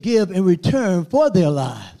give in return for their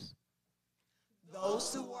lives.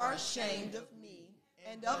 Those who are ashamed of me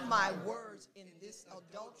and of my words in this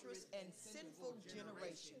adulterous and sinful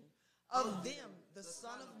generation, of them the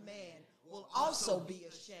Son of Man will also be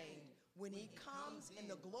ashamed when he comes in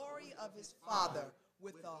the glory of his Father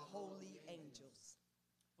with the holy angels.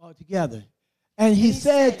 All together. And he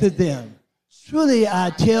said to them, truly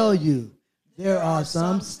I tell you, there are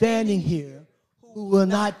some standing here who will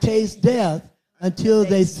not taste death until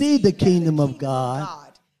they see the kingdom of God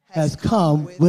has come with